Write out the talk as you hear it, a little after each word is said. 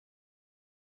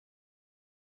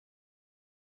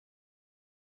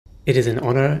It is an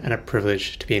honour and a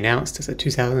privilege to be announced as a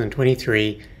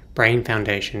 2023 Brain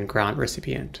Foundation grant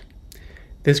recipient.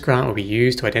 This grant will be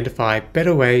used to identify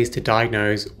better ways to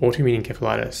diagnose autoimmune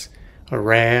encephalitis, a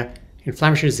rare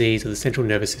inflammatory disease of the central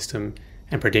nervous system,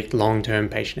 and predict long-term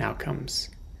patient outcomes.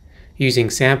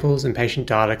 Using samples and patient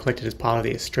data collected as part of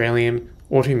the Australian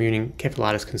Autoimmune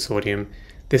Encephalitis Consortium,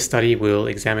 this study will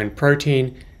examine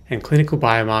protein and clinical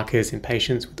biomarkers in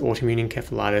patients with autoimmune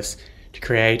encephalitis to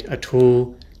create a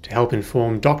tool to help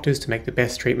inform doctors to make the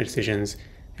best treatment decisions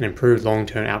and improve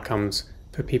long-term outcomes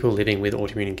for people living with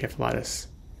autoimmune encephalitis.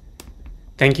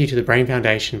 Thank you to the Brain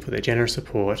Foundation for their generous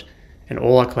support and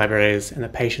all our collaborators and the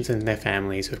patients and their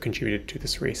families who have contributed to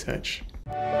this research.